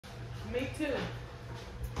Me too.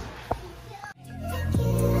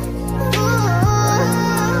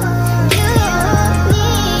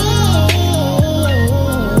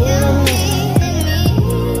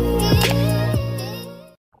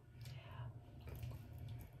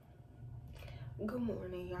 Good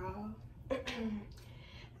morning, y'all.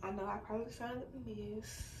 I know I probably sounded a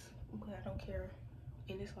mess, but I don't care.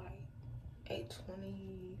 And it's like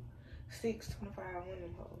 8:26, 25, one of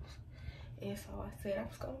them hoes. And so I said I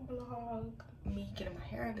was gonna vlog me getting my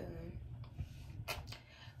hair done.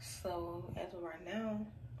 So as of right now,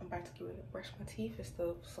 I'm about to get ready to brush my teeth and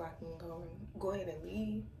stuff so I can go ahead and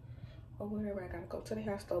leave or whatever. I gotta go to the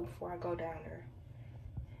hair store before I go down there.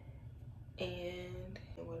 And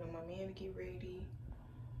wait on my man to get ready.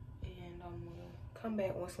 And I'm gonna come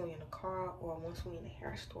back once we're in the car or once we're in the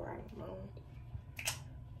hair store, I don't know.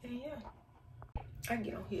 And yeah, I can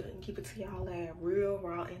get on here and give it to y'all like real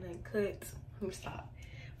raw and uncut. Let me stop.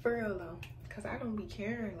 For real though, cause I don't be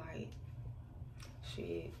caring like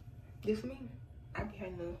shit. This me. I be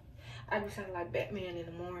sounding like Batman in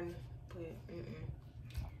the morning, but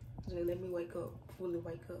just let me wake up, fully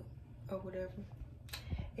wake up or whatever.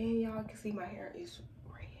 And y'all can see my hair is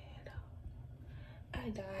red. I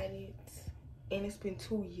dyed it, and it's been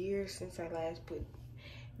 2 years since I last put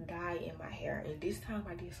dye in my hair, and this time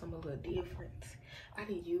I did something a little different. I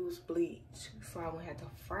didn't use bleach, so I wouldn't have to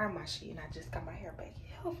fry my shit, and I just got my hair back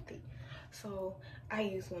healthy. So I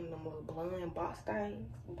used one of them little blonde box dye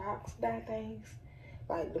things,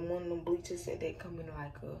 like the one of them bleaches that they come in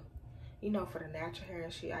like a, you know, for the natural hair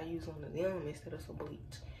and shit. I use one of them instead of some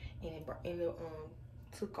bleach, and it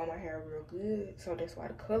took on my hair real good, so that's why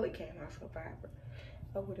the color came out so vibrant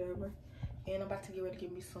or whatever. And I'm about to get ready to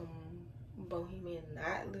give me some Bohemian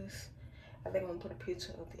knotless. I think I'm gonna put a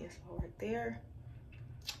picture of the inspo right there.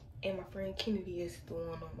 And my friend Kennedy is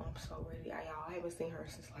doing them. I'm so ready. Y'all, I haven't seen her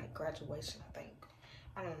since like graduation, I think.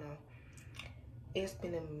 I don't know. It's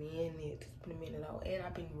been a minute. It's been a minute though. And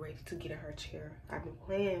I've been ready to get in her chair. I've been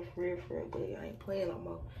playing for real, but I ain't playing no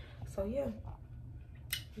more. So yeah,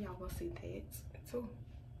 y'all gonna see that too.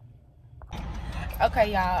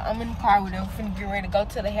 Okay, y'all, I'm in the car with them. Finna get ready to go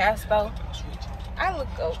to the hair store. I look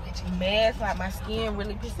a mess, like my skin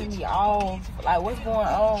really pissing me off. Like, what's going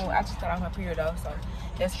on? I just got off my period though, so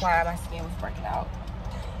that's why my skin was breaking out.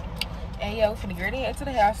 And yeah, we're finna get ready to head to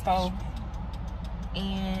the hair store.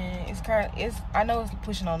 And I know it's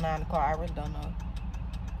pushing on 9 o'clock. I really don't know.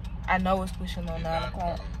 I know it's pushing on 9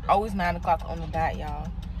 o'clock. Oh, it's 9 o'clock on the dot,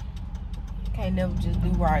 y'all. Can't never just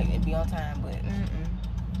do right and be on time, but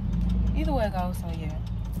either way it goes, so yeah.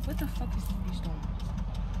 What the fuck is this bitch doing?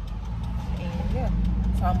 And yeah,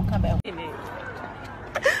 so I'm gonna come back. We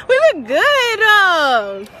look good,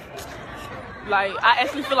 like I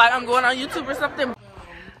actually feel like I'm going on YouTube or something.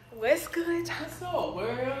 What's good? What's up,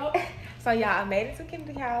 world? So y'all, I made it to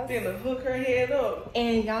Kennedy's house. Finna hook her head up.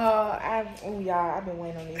 And y'all, I've been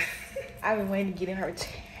waiting on this. I've been waiting to get in her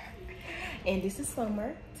chair. And this is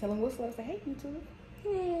Summer. Tell them what's up. Say hey, YouTube.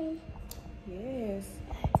 Hey. Yes.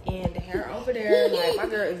 And the hair over there, like my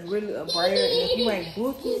girl is really a braider, and if you ain't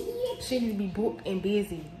booking, she need to be booked and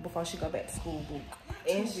busy before she go back to school book.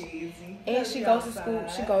 And she goes to school.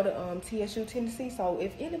 She go to TSU Tennessee. So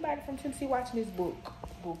if anybody from Tennessee watching this, book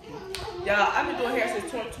you. Y'all, I've been doing hair since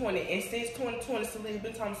 2020, and since 2020, Celine's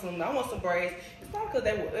been talking to me. I want some braids. It's probably because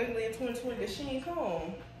they were ugly in 2020 that she ain't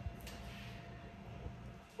come.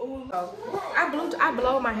 Ooh. So, I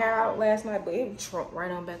blowed my hair out last night, but it shrunk right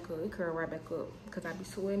on back up. It curled right back up because I be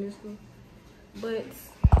sweating this one. But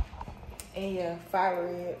and yeah, fire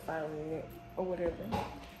red or whatever.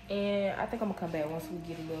 And I think I'm gonna come back once we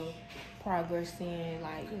get a little progress in,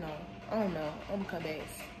 like, you know, I don't know. I'm gonna come back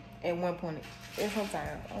at one point at some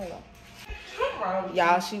time. I don't know.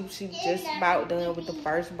 Y'all, she just about done with the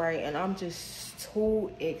first braid, and I'm just too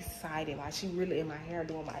excited. Like, she really in my hair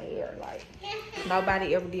doing my hair. Like,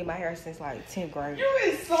 nobody ever did my hair since like 10th grade. You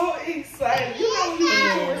is so excited. You know you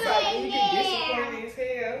get excited when you get disappointed as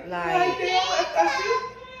hell.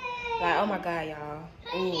 Like, oh my god, y'all.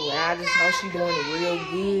 Ooh, and I just know she doing it real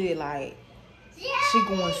good. Like, she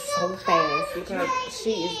going so fast because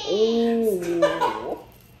she is, ooh.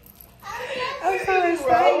 I'm so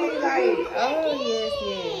excited. Like, oh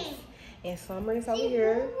yes. And Summer is over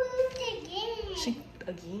here. She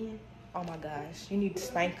again. Oh my gosh, you need to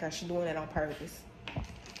spank her. She's doing that on purpose.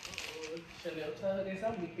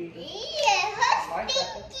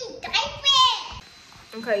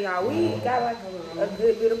 Okay, y'all, we got like a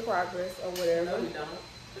good bit of progress or whatever.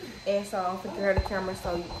 And so I'm gonna get her the camera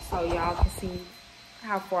so y'all can see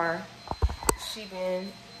how far she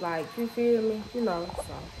been. Like, you feel me? You know,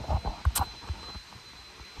 so.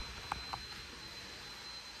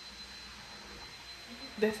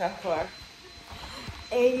 That's how far.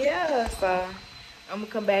 And yeah, so I'm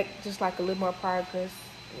gonna come back just like a little more progress.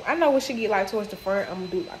 I know when she get like towards the front, I'm gonna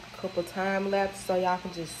do like a couple time lapses so y'all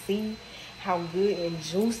can just see how good and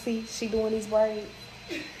juicy she doing these braids.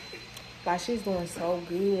 Like she's doing so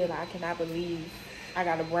good. Like, I cannot believe I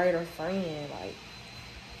got a braider friend. Like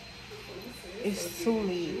it's too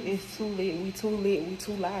lit. It's too lit. We too lit. We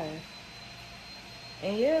too live.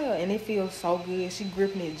 And yeah, and it feels so good. She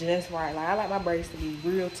gripping it just right. Like I like my braids to be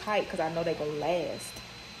real tight because I know they gonna last.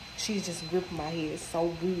 She's just gripping my head so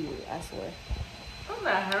good. I swear. I'm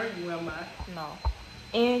not hurting you, am I? No.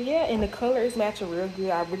 And yeah, and the color is matching real good.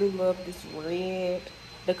 I really love this red.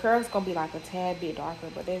 The curl's gonna be like a tad bit darker,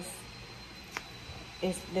 but that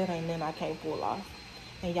ain't nothing I can't pull off.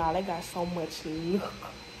 And y'all, they got so much liquor.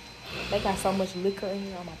 They got so much liquor in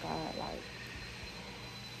here. Oh my god, like.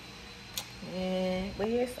 And but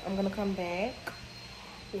yes, I'm gonna come back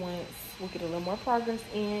once we get a little more progress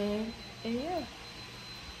in. And yeah.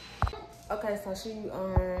 Okay, so she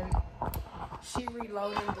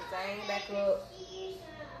reloading the thing back up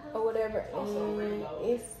or whatever, and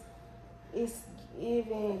it's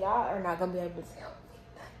even. Y'all are not gonna be able to tell me.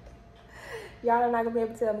 Y'all are not gonna be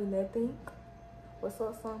able to tell me nothing. What's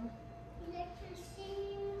up, son?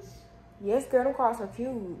 Yes, girl, them cross are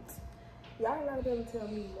cute. Y'all are not gonna be able to tell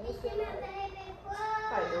me nothing.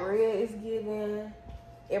 Like the red is giving,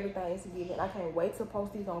 everything is giving. I can't wait to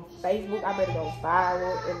post these on Facebook. I better go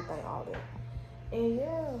viral, everything, all that. And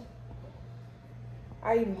yeah,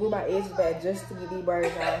 I even grew my edges back just to get these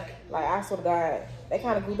braids on. Like I swear to God, they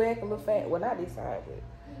kind of grew back a little fat. Well, not this side, but.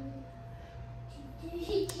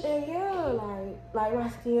 And yeah, like my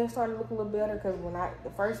skin started to look a little better because when the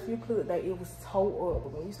first few clips, it was toe up.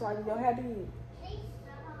 But when you started your hair, dude.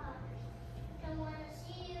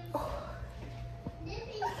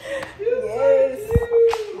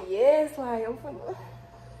 Yes, like I'm finna,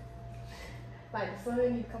 like the sun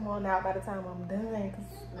need to come on out by the time I'm done because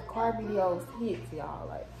the car videos hits, y'all.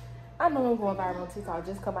 Like I know I'm going viral on TikTok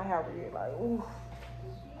just cause my hair weird. Like ooh,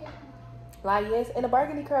 like yes, and the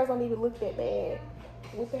burgundy curls don't even look that bad.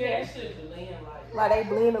 Yeah, should blend like they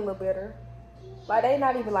blend a little better. Like they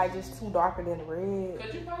not even like just too darker than the red.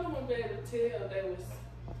 Cause you probably wouldn't be able to tell they was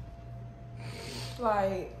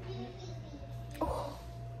like.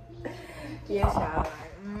 Yes, y'all.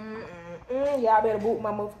 Y'all better book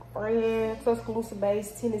my motherfucking friends, Tuscaloosa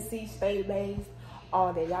based, Tennessee state based,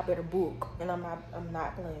 all that. Y'all better book, and I'm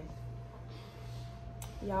not playing.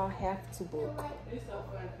 Y'all have to book. It's so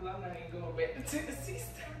funny because I'm not even going back to Tennessee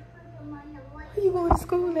state. Where you going to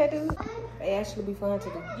school at, dude? They actually be fun to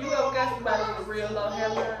do. You ever got somebody with a real low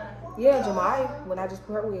hairline? Yeah, Jemiah. When I just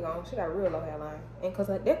put her wig on, she got a real low hairline, and cause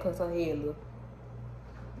her head look.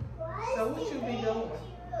 So what you be doing?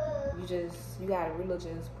 You gotta really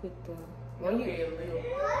just put the when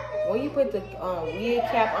you put the wig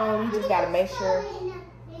cap on, you just gotta make sure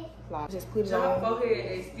like just put it on. Job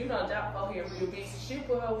forehead is job forehead real big. She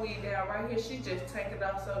put her wig down right here. She just take it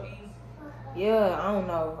off so easy. Yeah, I don't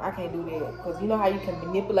know. I can't do that because you know how you can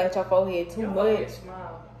manipulate your forehead too much.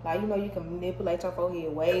 Like you can manipulate your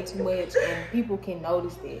forehead way too much, and people can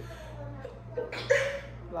notice that.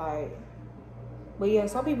 Like, but yeah,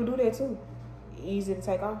 some people do that too. Easy to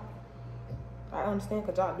take off. I understand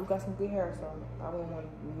because y'all do got some good hair, so I wouldn't want to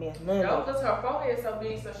mess none No, of it. because her forehead so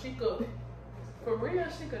big, so she could, for real,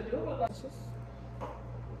 she could do it. Like,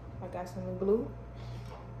 I got some in blue.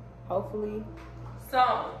 Hopefully.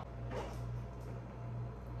 some.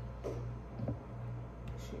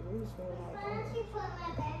 She really smells like that.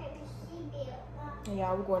 And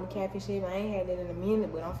y'all, we're going to Catfish Heaven. I ain't had that in a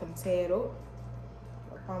minute, but I'm finna tear it up.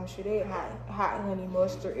 I promise you that. Hot honey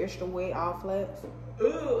mustard, extra wet, all flats.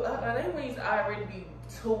 Ooh, that wings already be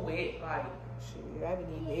too wet. Like, shit, I be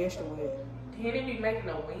needing extra wet. Then they be making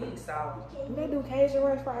the wings soft. They do Cajun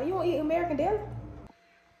Ranch fries. You don't eat American Deli?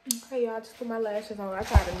 Okay, y'all, just put my lashes on. I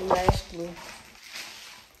tried a new lash glue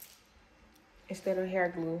instead of hair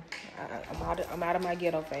glue. I'm out of my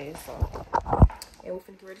ghetto phase, so. And we're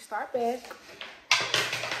finna get ready to start back.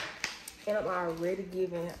 And I'm already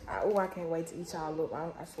giving. I can't wait to eat y'all look.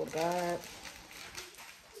 I swear to God.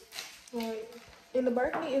 Like, and the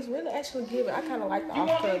burgundy is really actually giving. I kind of like the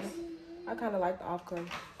off color. I kind of like the off color.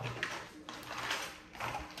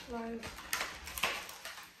 Like,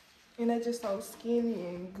 and they're just so skinny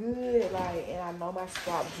and good. Like, and I know my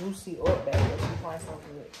scalp juicy up back there. She finds so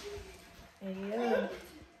good. And yeah.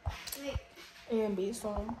 And be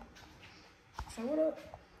some. So what up?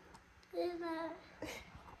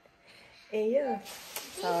 And yeah,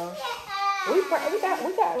 so we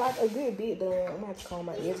got like a good bit done. I'm gonna have to comb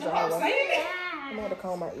my edges out the way. I'm gonna have to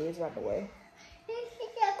comb my edges out the way.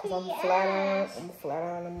 Cause I'm flat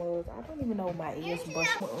on the mugs. I don't even know my ears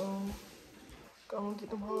brush my Gonna get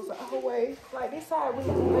them hoes out her way. Like this side really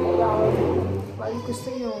too bad, y'all. Like you can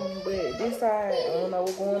see them, but this side, I don't know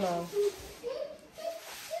what's going on.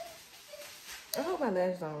 I hope my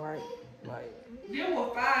lashes on right. Like Them were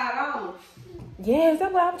 $5. yes,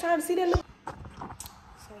 that's what I'm trying to see. That look.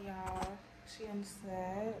 So y'all, she on the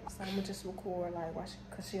side. So I'm gonna just record like watch,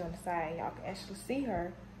 cause she on the side, and y'all can actually see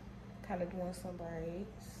her, kind of doing some braids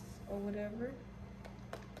or whatever.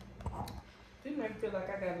 This make me feel like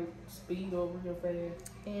I gotta speed over real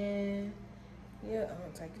fast. And yeah,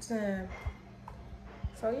 take your time.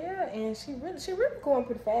 So yeah, and she really going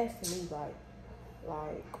pretty fast to me.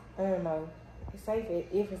 Like I don't know. It's safe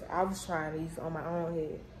if I was trying these on my own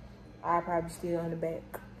head. I'd probably still on the back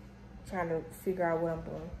trying to figure out what I'm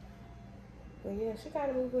doing. But yeah, she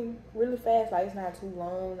kind of moving really fast. Like it's not too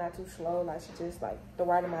long, not too slow. Like she just like the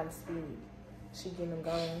right amount of speed. She getting them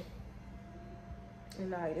going.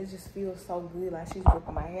 And like it just feels so good. Like she's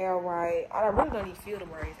whipping my hair right. I really don't even feel the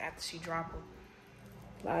braids after she drop them.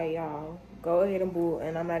 Like y'all, go ahead and book.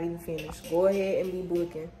 And I'm not even finished. Go ahead and be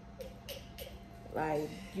booking. Like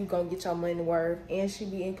you gonna get your money worth. And she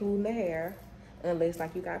be including the hair, unless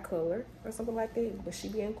like you got color or something like that. But she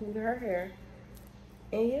be including her hair.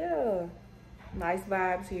 And yeah, nice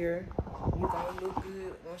vibes here. You gonna look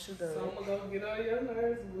good once you done. Someone gonna get on your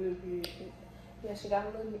nerves a little bit. Yeah, she got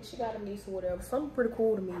a niece or whatever. Something pretty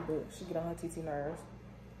cool to me, but she get on her TT nerves.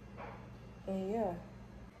 And yeah,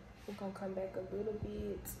 we're gonna come back a little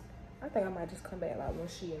bit. I think I might just come back like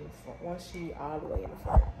once she in the front, once she all the way in the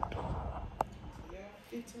front. Yeah,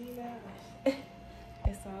 15 hours.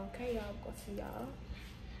 It's okay, y'all. Go see y'all.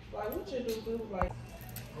 Like what you do like?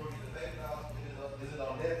 Is it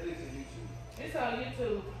on Netflix or YouTube? It's on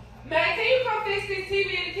YouTube. Man, can you come fix this TV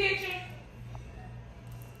in the kitchen?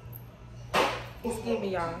 Excuse me,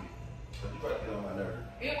 y'all. You about to get on my nerves.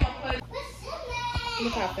 It won't play.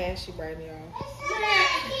 Look how fast she braiding, y'all.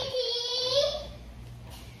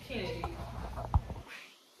 Kennedy.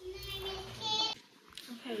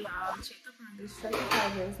 Okay, y'all. Check up on this second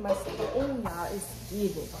progress. My second. Oh, y'all, it's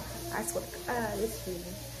giving. I swear to God, it's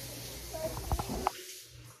giving.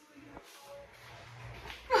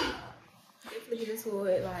 Definitely this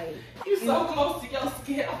would like. You so close to your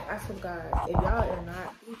scalp. I swear to God, if y'all are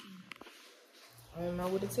not looking, I don't know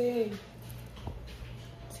what to tell you.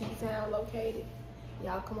 T-Town located.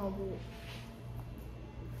 Y'all come on, boo.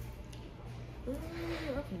 I'm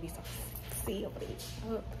gonna be so sexy over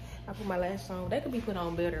there. I put my lashes on. They could be put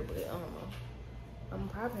on better, but I don't know. I'm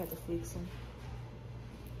probably have to fix them.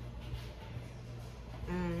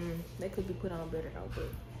 They could be put on better though,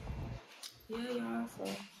 but yeah, y'all. So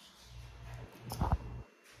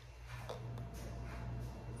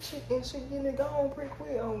she getting it gone pretty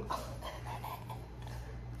quick.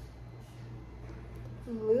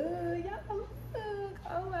 Look, y'all look.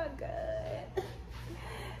 Oh my God.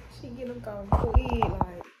 She get them gone quick.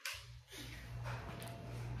 Like,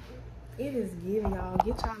 it is giving, y'all.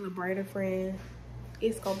 Get y'all a braider friend.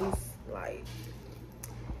 It's gonna be like,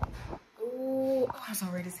 ooh, I'm so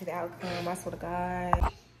ready to see the outcome. I swear to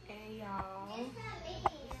God. And y'all,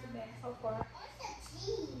 it's back so far.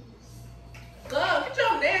 Girl, get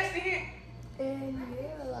your nasty hand. And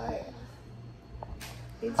yeah, like,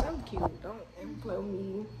 bitch, I'm cute. Don't play with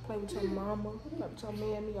me. Play with your mama. Play with your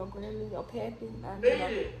mammy, your granny, your pappy.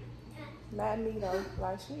 Not me though.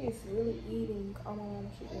 Like, she is really eating. Oh my mama,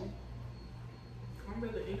 she is. I'm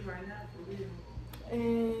really eating right now for real.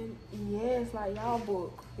 And yes, like y'all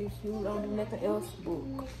book. If you don't do nothing else,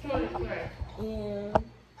 book. And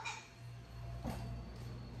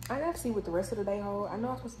I gotta see what the rest of the day hold. I know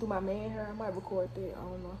I'm supposed to do my man hair. I might record that. I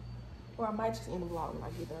don't know. Or I might just end the vlog when I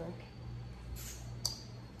get done.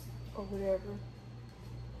 Or whatever.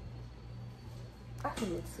 I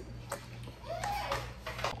can let's see.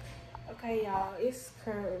 Okay, y'all. It's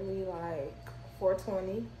currently like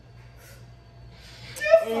 4:20.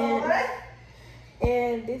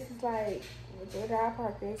 And this is like Jedi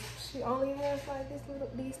Parker. She only has like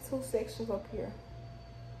these two sections up here.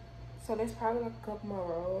 So there's probably like a couple more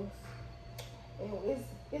rows. And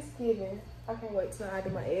it's giving. I can't wait till I do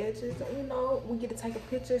my edges. And, you know, we get to take a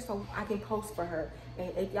picture so I can post for her.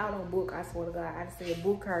 And if y'all don't book, I swear to God, I said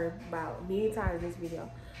book her about many times in this video.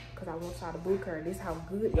 Cause I want y'all to book her. This how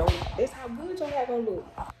good your hair gonna look.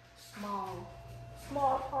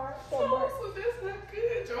 Small part. So that's not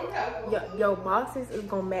good. Your bosses is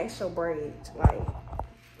gonna match your braids. Like,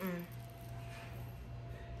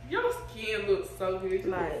 your skin looks so good.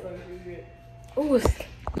 You like, look so good. Ooh.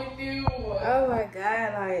 With you. Oh my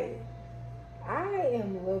God, like, I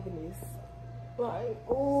am loving this. Like,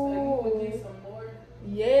 ooh. So you would need some more?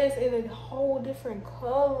 Yes, in a whole different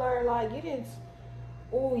color. Like it is.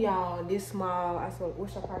 Oh, y'all, this small. I saw.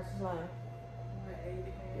 What's your price line?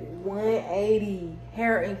 180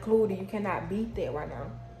 hair included. You cannot beat that right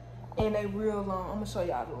now. And they real long. I'm gonna show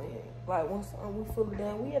y'all the leg. Like once we fully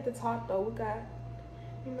done, we at the top though. We got,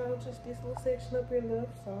 you know, just this little section up here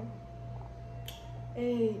left. So,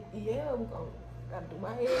 and yeah, we gotta do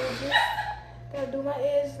my edges. Gotta do my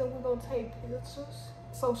edges, and we're gonna take pictures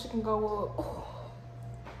so she can go up.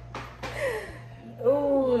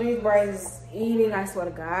 Ooh, these braids eating. I swear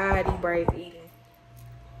to God, these braids eating.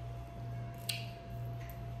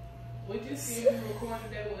 Would you see if you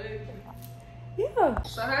recording that with? Yeah.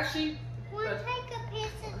 So how she? We'll take a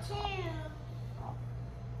picture too.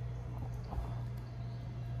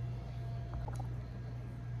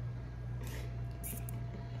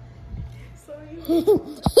 So you.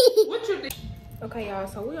 What you did? Okay, y'all.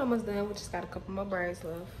 So we almost done. We just got a couple more braids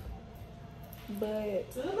left. But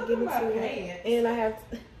Look give at me my to it. pants. And I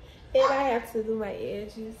have to do my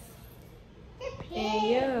edges. And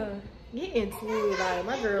yeah, get into it. Like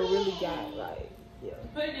my girl really got like, yeah.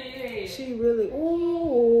 Put it in your head. She really,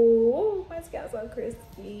 ooh, my scalp's so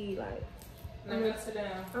crispy. Like, Now sit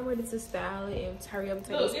down. I'm ready to style it and hurry up and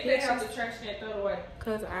take Look, those get that out pictures. the trash can, throw it away.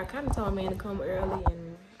 Cause I kind of told man to come early,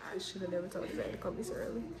 and I should have never told his man to come this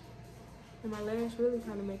early. And my lash really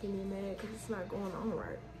kind of making me mad because it's not going on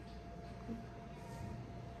right.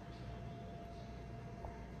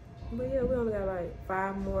 But yeah, we only got like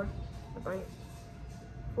 5 more, I think.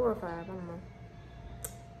 4 or 5, I don't know.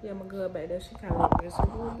 Yeah, my girl back there, she kind of look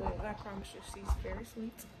miserable, but I promise you she's very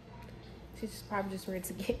sweet. She's probably just ready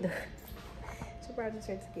to get done. She's probably just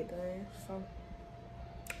ready to get done, so.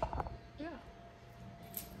 Yeah.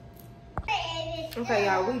 Okay,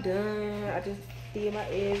 y'all, we done. I just did my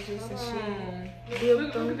edges and shit.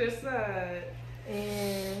 Look at this side.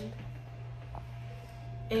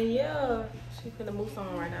 And yeah, she finna move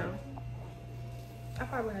on right now. I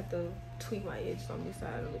probably have to tweak my edges on this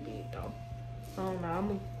side a little bit though. I don't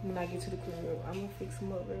know. When I get to the crib, I'm gonna fix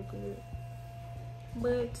them up real good.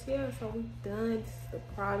 But yeah, so we done. This is the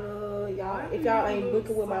product, y'all. If y'all ain't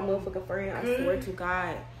booking with my motherfucking friend, I swear to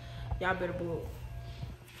God, y'all better book.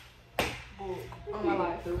 Book on my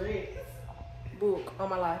life. Book on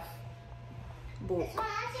my life. Book.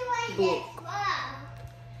 Book.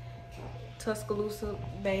 Tuscaloosa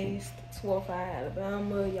based, 205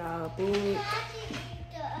 Alabama, y'all book.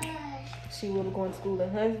 She will be going to school in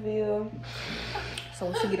Huntsville. So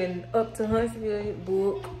when she get up to Huntsville,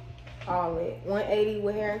 book all that. 180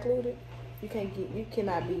 with hair included. You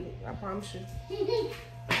cannot beat it. I promise you.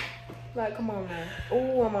 Like, come on now.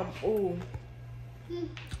 Ooh,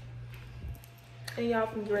 And y'all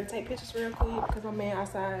can get ready to take pictures real quick because my man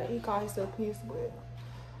outside, he called himself pissed, but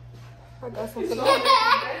I got some for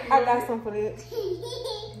that. I got some for that.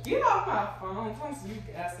 Get off my phone. Tell me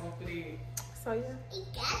you got some for that. So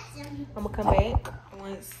yeah, I'm gonna come back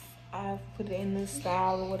once I put it in the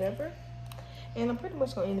style or whatever, and I'm pretty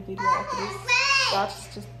much gonna end the video after this. Y'all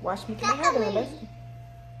just watch me get my hair done, basically.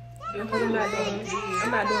 Because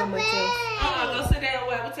I'm not doing much else. Go sit down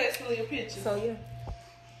while we take some of your pictures. So yeah.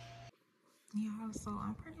 Yeah, so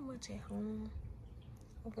I'm pretty much at home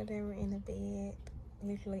over there in the bed,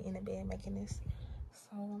 literally in the bed making this.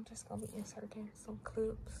 So I'm just gonna be inserting some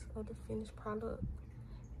clips of the finished product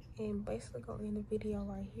and basically gonna end the video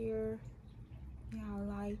right here. Y'all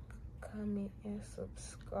like, comment, and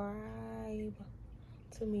subscribe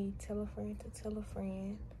to me. Tell a friend to tell a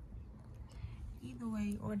friend. Either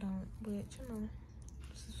way or don't, but you know,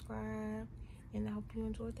 subscribe, and I hope you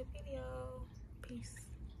enjoyed the video. Peace.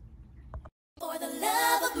 For the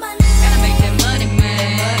love of money.